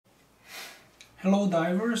Hello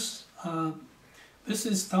divers, this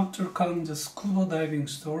is Dr. Kang's scuba diving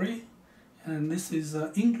story, and this is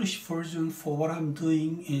the English version for what I'm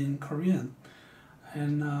doing in Korean.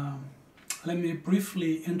 And let me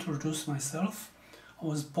briefly introduce myself. I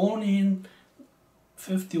was born in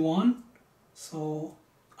 51, so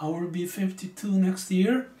I will be 52 next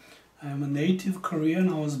year. I am a native Korean.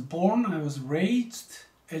 I was born, I was raised,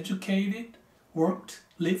 educated, worked,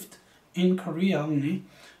 lived in Korea only.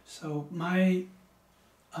 So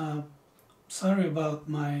sorry about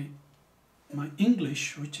my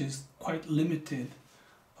English, which is quite limited,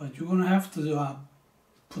 but you're gonna have to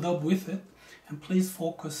put up with it, and please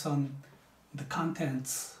focus on the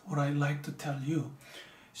contents, what I like to tell you.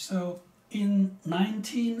 So in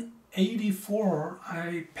 1984,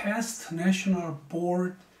 I passed national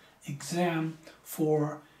board exam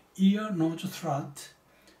for ear, nose, throat,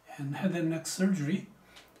 and head and neck surgery.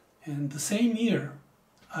 And the same year,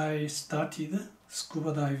 I started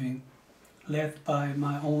scuba diving, led by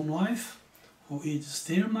my own wife, who is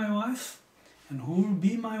still my wife, and who will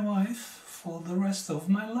be my wife for the rest of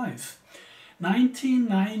my life.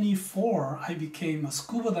 1994, I became a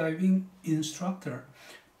scuba diving instructor,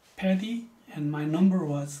 PADI, and my number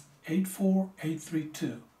was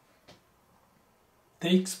 84832.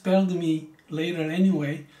 They expelled me later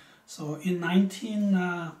anyway, so in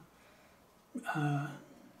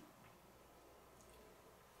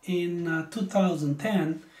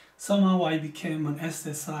 2010, somehow I became an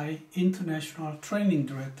SSI, International Training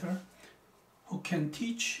Director, who can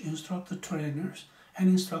teach instructor trainers and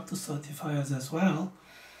instructor certifiers as well.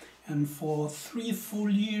 And for 3 full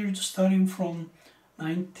years, starting from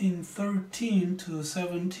 1913 to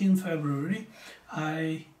 17 February,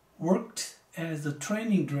 I worked as the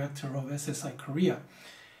training director of SSI Korea.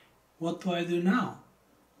 What do I do now?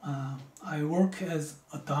 I work as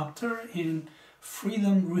a doctor in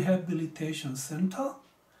Freedom Rehabilitation Center,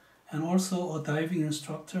 and also a diving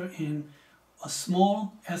instructor in a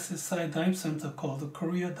small SSI dive center called the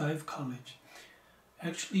Korea Dive College.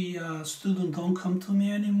 Actually, students don't come to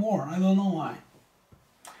me anymore. I don't know why.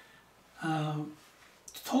 To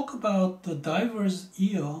talk about the diver's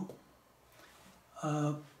ear,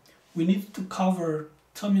 we need to cover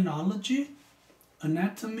terminology,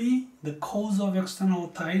 anatomy, the cause of external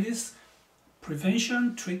otitis,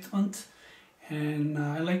 prevention, treatment, and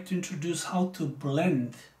I like to introduce how to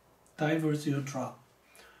blend diver's ear drop.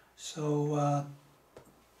 So,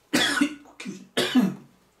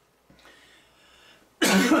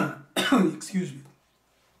 excuse me.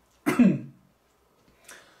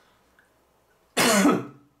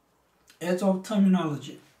 As of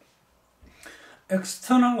terminology,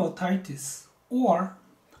 external otitis or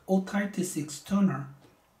otitis externa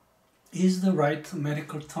is the right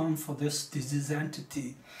medical term for this disease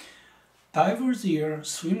entity. Diver's ear,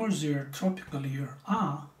 swimmer's ear, tropical ear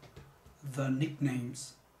are the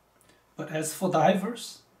nicknames. But as for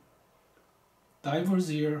diver's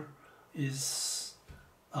ear is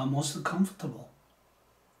most comfortable.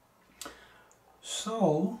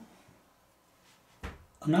 So,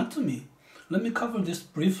 anatomy. Let me cover this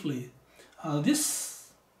briefly.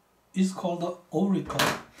 This is called the auricle,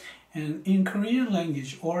 and in Korean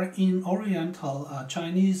language or in Oriental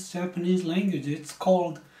Chinese, Japanese language, it's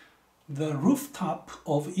called the rooftop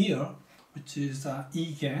of ear, which is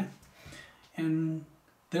ige, and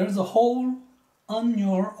there's a hole on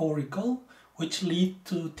your auricle which lead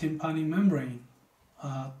to tympanic membrane.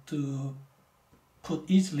 To put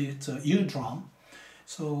easily, it's an eardrum.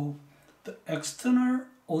 So the external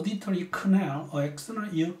auditory canal or external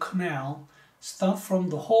ear canal start from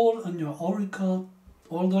the hole on your auricle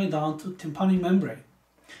all the way down to tympanic membrane.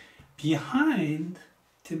 Behind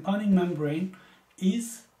tympanic membrane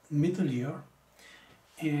is middle ear,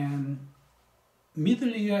 and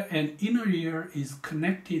middle ear and inner ear is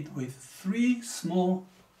connected with 3 small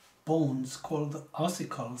bones called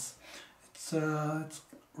ossicles. It's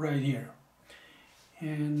right here.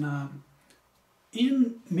 And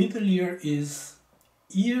in middle ear is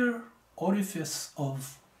ear orifice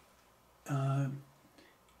of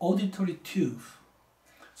auditory tube.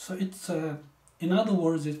 So it's in other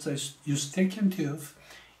words, it's a eustachian tube,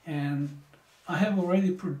 and I have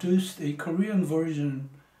already produced a Korean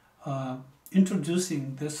version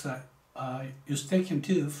introducing this eustachian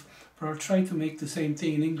tube, but I'll try to make the same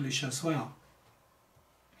thing in English as well.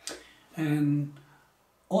 And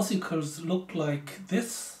ossicles look like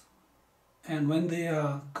this, and when they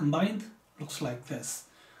are combined, looks like this.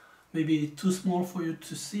 Maybe too small for you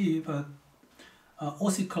to see, but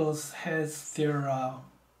ossicles has their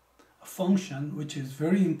function, which is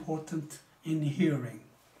very important in hearing.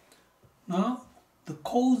 Now, the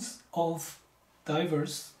cause of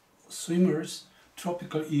divers, swimmers,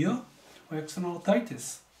 tropical ear or external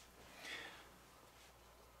otitis.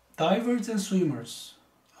 Divers and swimmers,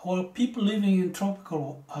 or people living in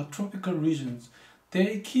tropical regions,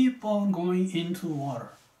 they keep on going into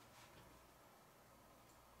water.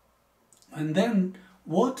 And then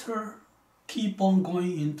water keep on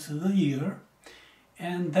going into the ear,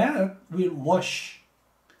 and that will wash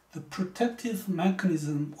the protective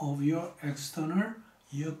mechanism of your external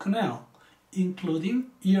ear canal,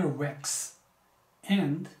 including earwax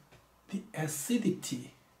and the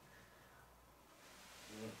acidity.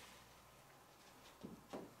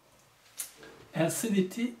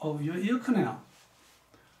 Acidity of your ear canal.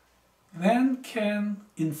 Then can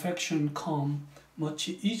infection come much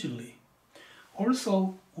easily.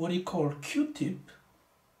 Also, what you call Q-tip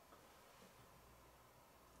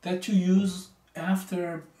that you use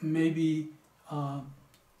after maybe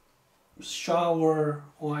shower,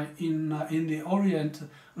 or in the Orient,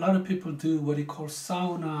 a lot of people do what you call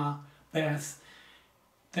sauna bath.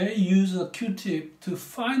 They use a Q-tip to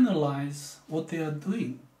finalize what they are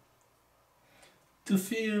doing, to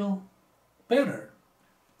feel better,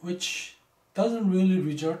 which doesn't really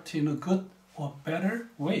result in a good or better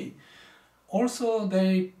way. Also,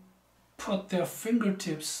 they put their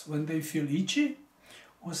fingertips when they feel itchy,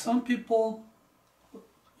 or some people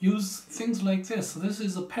use things like this. This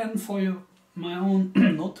is a pen for my own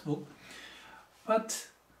notebook. But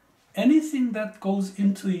anything that goes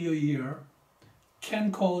into your ear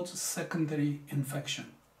can cause secondary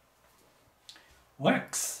infection.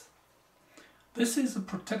 Wax. This is a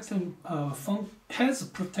protective has a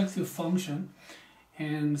protective function,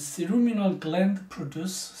 and ceruminal gland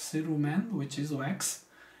produce cerumen, which is wax,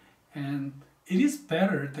 and it is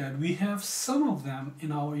better that we have some of them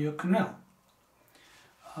in our ear canal.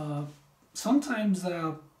 Sometimes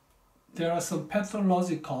there are some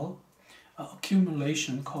pathological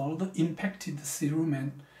accumulation called impacted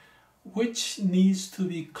cerumen, which needs to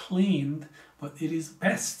be cleaned, but it is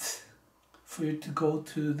best for you to go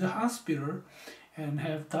to the hospital and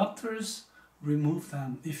have doctors remove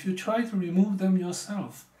them. If you try to remove them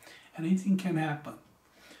yourself, anything can happen.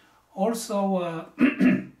 Also,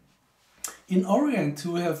 in Orient,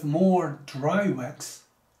 we have more dry wax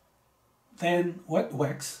than wet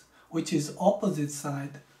wax, which is opposite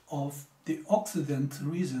side of the Occident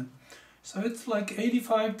region. So it's like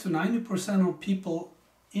 85 to 90% of people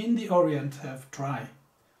in the Orient have dry,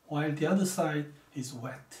 while the other side is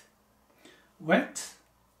wet. Wet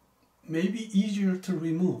may be easier to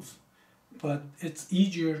remove, but it's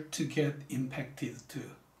easier to get impacted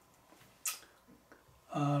too.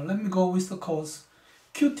 Let me go with the cause.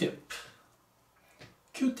 Q-tip.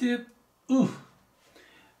 Q-tip,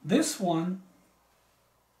 this one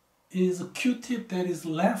is a Q-tip that is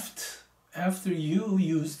left after you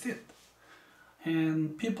used it.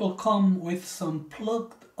 And people come with some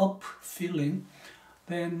plugged up feeling.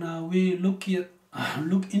 Then we look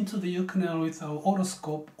into the ear canal with our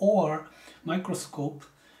otoscope or microscope,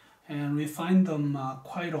 and we find them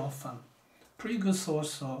quite often. Pretty good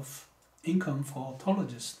source of income for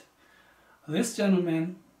otologists. This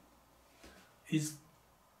gentleman is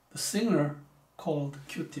the singer called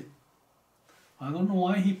Q-tip. I don't know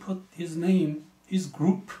why he put his name, his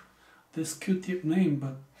group, this Q-tip name,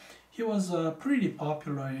 but he was pretty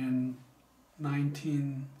popular in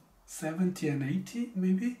 1970 and 80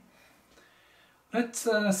 maybe. Let's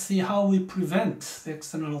see how we prevent the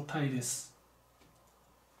external otitis.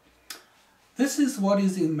 This is what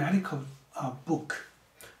is in medical book.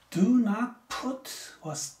 Do not put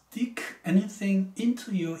or stick anything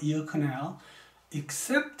into your ear canal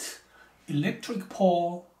except electric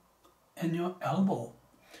pole and your elbow.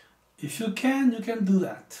 If you can do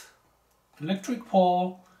that. Electric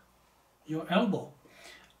pole, your elbow.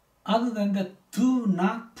 Other than that, do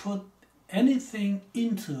not put anything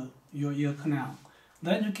into your ear canal.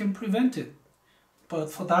 Then you can prevent it.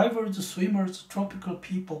 But for divers, swimmers, tropical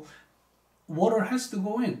people, water has to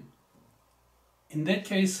go in. In that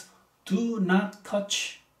case, do not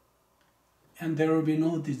touch and there will be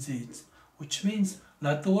no disease. Which means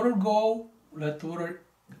let the water go, let the water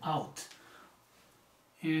out.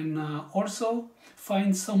 And also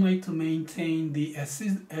find some way to maintain the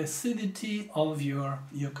acidity of your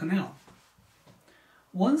ear canal.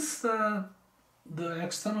 Once the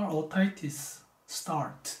external otitis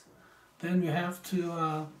start, then you have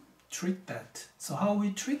to treat that. So how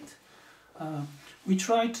we treat? We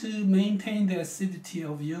try to maintain the acidity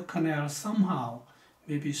of your canal somehow,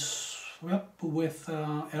 maybe swept with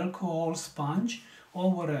alcohol sponge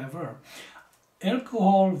or whatever.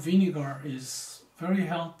 Alcohol vinegar is very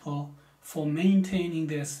helpful for maintaining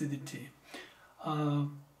the acidity.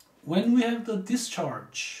 When we have the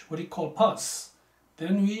discharge, what we call pus,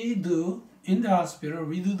 Then we do, in the hospital,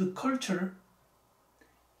 we do the culture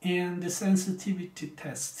and the sensitivity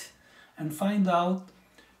test and find out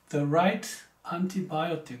the right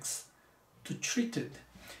antibiotics to treat it.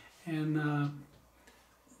 And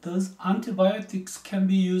those antibiotics can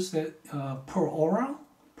be used per oral,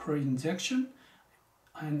 per injection,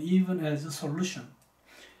 and even as a solution.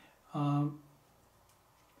 Not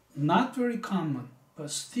very common, but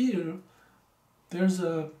still there's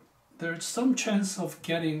some chance of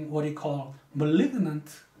getting what you call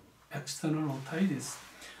malignant external otitis.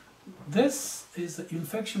 This is an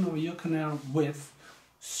infection of ear canal with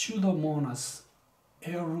Pseudomonas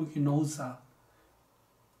aeruginosa.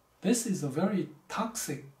 This is a very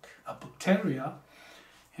toxic bacteria,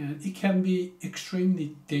 and it can be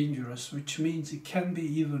extremely dangerous, which means it can be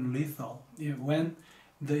even lethal when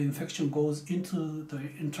the infection goes into the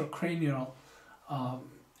intracranial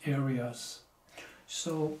areas.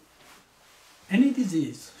 So any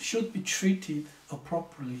disease should be treated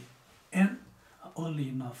appropriately and early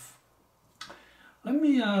enough. Let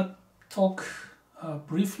me talk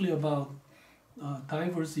briefly about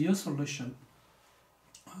diver's ear solution.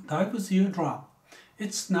 Diver's ear drop.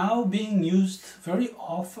 It's now being used very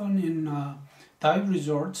often in dive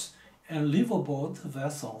resorts and liveaboard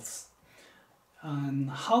vessels. And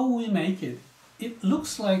how we make it? It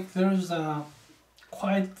looks like there's a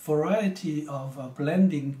quite variety of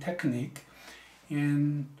blending technique,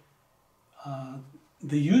 and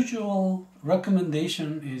the usual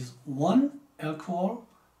recommendation is 1 alcohol,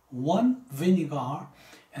 1 vinegar,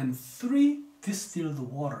 and 3 distilled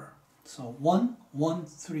water. So 1, 1,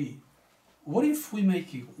 3. What if we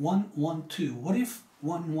make it 1, 1, 2? What if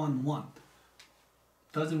 1, 1, 1?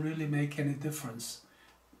 Doesn't really make any difference.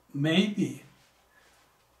 Maybe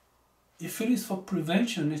if it is for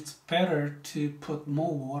prevention, it's better to put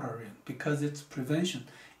more water in because it's prevention.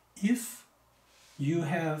 If you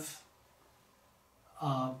have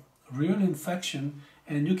a real infection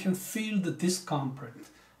and you can feel the discomfort,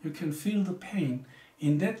 you can feel the pain,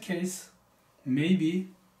 in that case, maybe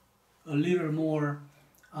a little more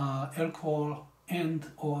alcohol and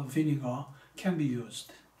or vinegar can be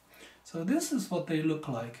used. So this is what they look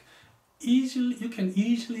like. You can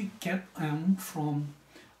easily get them from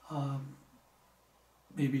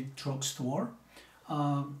maybe drugstore.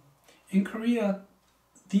 In Korea,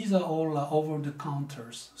 these are all over the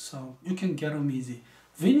counters, so you can get them easy.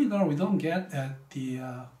 Vinegar we don't get at the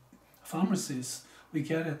pharmacies, we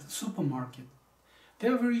get at the supermarket. They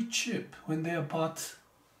are very cheap when they are bought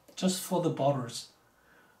just for the bottles.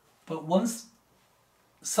 But once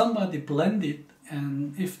somebody blend it,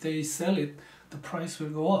 and if they sell it, the price will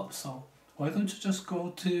go up. So why don't you just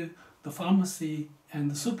go to the pharmacy and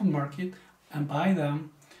the supermarket and buy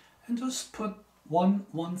them and just put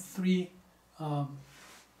 1:3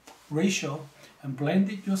 ratio and blend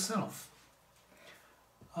it yourself.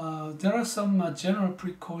 There are some general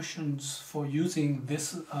precautions for using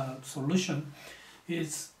this solution.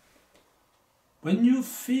 Is when you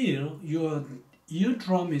feel your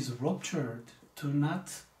eardrum is ruptured, do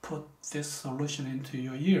not put this solution into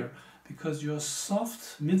your ear, because your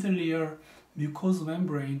soft middle ear mucous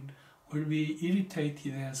membrane will be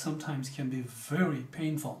irritated and sometimes can be very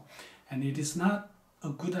painful. And it is not a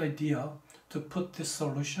good idea to put this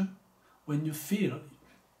solution when you feel.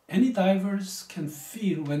 Any divers can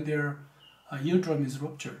feel when their eardrum is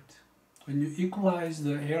ruptured. When you equalize,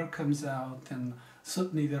 the air comes out, and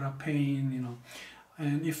suddenly there are pain, you know.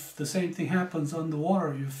 And if the same thing happens on the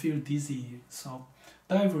water, you feel dizzy. So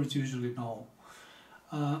divers usually know.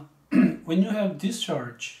 When you have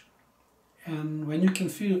discharge, and when you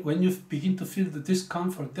begin to feel the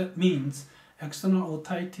discomfort, that means external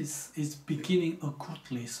otitis is beginning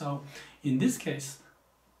acutely. So in this case,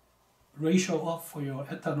 ratio up for your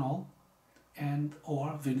ethanol and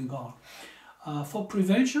or vinegar. For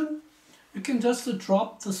prevention, you can just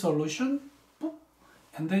drop the solution,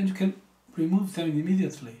 and then you can remove them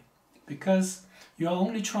immediately, because you are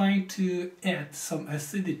only trying to add some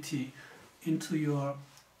acidity into your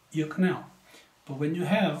ear canal. But when you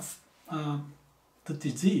have the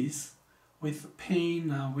disease with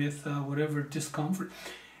pain, with whatever discomfort,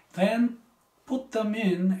 then put them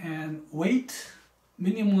in and wait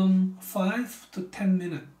minimum 5 to 10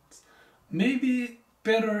 minutes. Maybe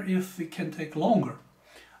better if it can take longer.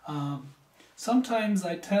 Sometimes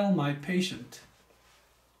I tell my patient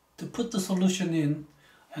to put the solution in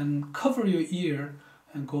and cover your ear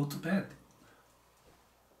and go to bed.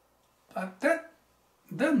 But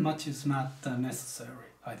that much is not necessary,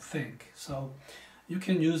 I think. So you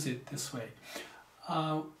can use it this way.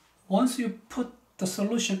 Once you put the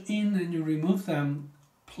solution in and you remove them,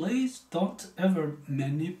 please don't ever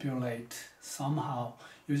manipulate somehow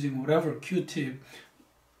using whatever Q-tip.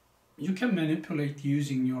 You can manipulate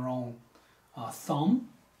using your own thumb,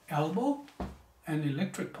 elbow, and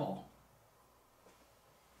electric pole.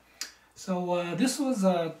 So this was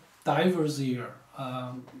a diver's ear.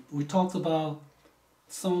 We talked about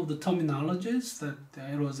some of the terminologies, that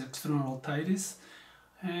it was external otitis,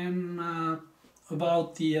 and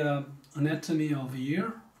about the anatomy of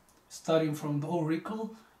ear, starting from the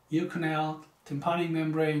auricle, ear canal, tympanic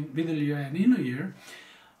membrane, middle ear, and inner ear.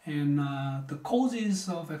 And the causes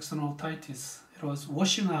of external otitis, it was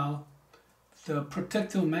washing out the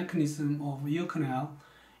protective mechanism of ear canal,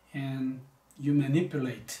 and you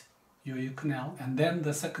manipulate your ear canal, and then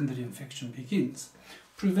the secondary infection begins.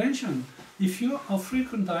 Prevention: if you're a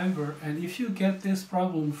frequent diver and if you get this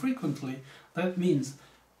problem frequently, that means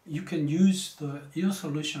you can use the ear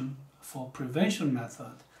solution for prevention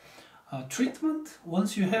method. Treatment: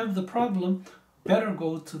 once you have the problem, better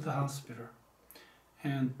go to the hospital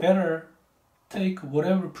and better take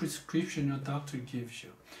whatever prescription your doctor gives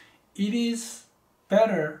you. It is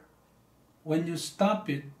better when you stop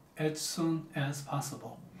it as soon as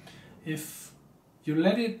possible. If you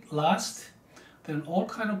let it last, then all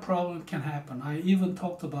kind of problem can happen. I even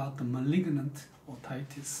talked about the malignant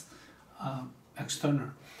otitis external,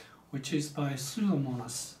 which is by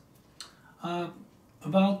Pseudomonas.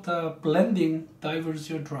 About blending diver's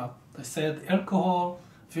ear drop, I said alcohol,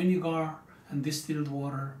 vinegar, and distilled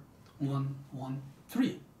water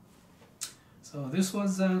 1:1:3. So this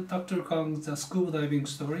was Dr. Kang's scuba diving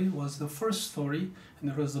story. It was the first story, and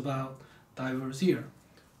it was about diver's ear.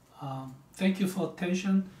 Thank you for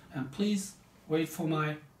attention, and please wait for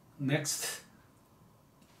my next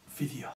video.